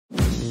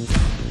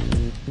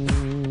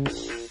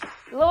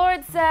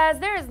Lorde says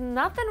there is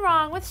nothing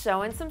wrong with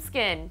showing some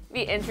skin.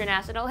 The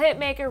international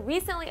hitmaker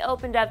recently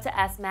opened up to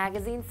S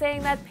Magazine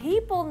saying that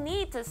people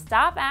need to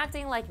stop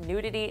acting like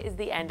nudity is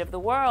the end of the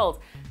world.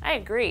 I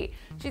agree.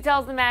 She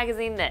tells the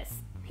magazine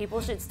this: people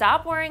should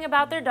stop worrying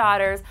about their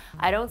daughters.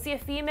 I don't see a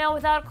female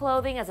without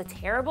clothing as a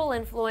terrible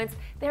influence.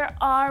 There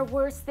are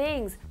worse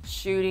things.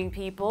 Shooting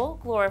people,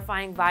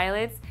 glorifying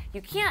violence.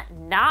 You can't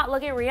not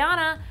look at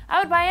Rihanna. I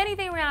would buy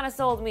anything Rihanna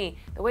sold me.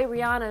 The way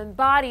Rihanna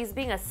embodies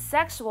being a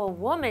sexual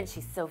woman,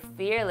 she's so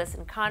fearless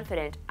and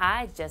confident.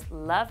 I just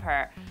love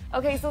her.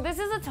 Okay, so this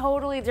is a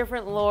totally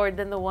different Lorde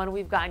than the one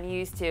we've gotten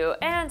used to.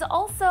 And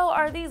also,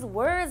 are these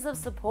words of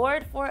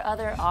support for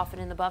other often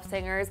in the buff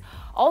singers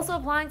also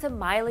applying to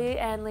Miley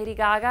and Lady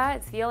Gaga?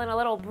 It's feeling a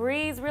little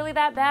breeze really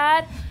that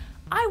bad?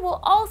 I will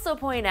also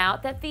point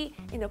out that the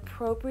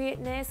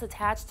inappropriateness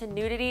attached to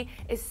nudity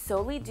is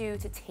solely due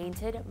to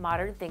tainted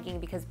modern thinking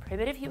because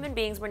primitive human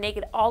beings were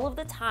naked all of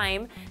the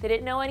time, they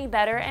didn't know any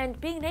better, and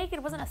being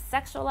naked wasn't a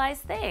sexualized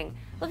thing.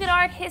 Look at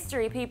art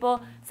history,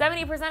 people.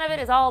 70% of it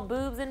is all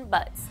boobs and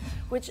butts.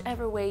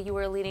 Whichever way you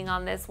are leaning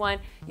on this one,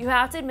 you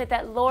have to admit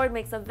that Lorde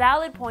makes a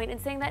valid point in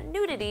saying that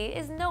nudity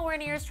is nowhere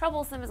near as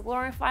troublesome as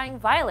glorifying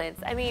violence.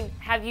 I mean,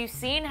 have you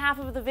seen half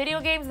of the video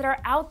games that are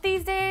out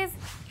these days?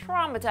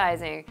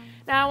 Traumatizing.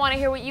 Now I want to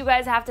hear what you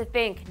guys have to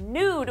think.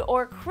 Nude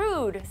or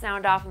crude?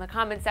 Sound off in the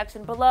comment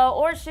section below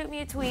or shoot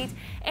me a tweet,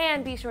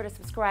 and be sure to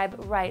subscribe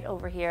right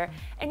over here.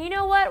 And you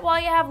know what?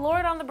 While you have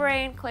Lorde on the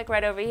brain, click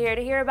right over here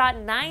to hear about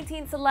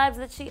 19 celebs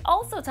that she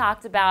also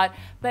talked about,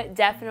 but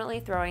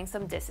definitely throwing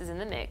some disses in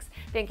the mix.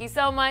 Thank you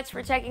so much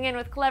for checking in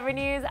with Clevver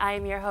News. I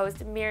am your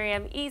host,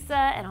 Miriam Issa,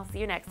 and I'll see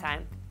you next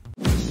time.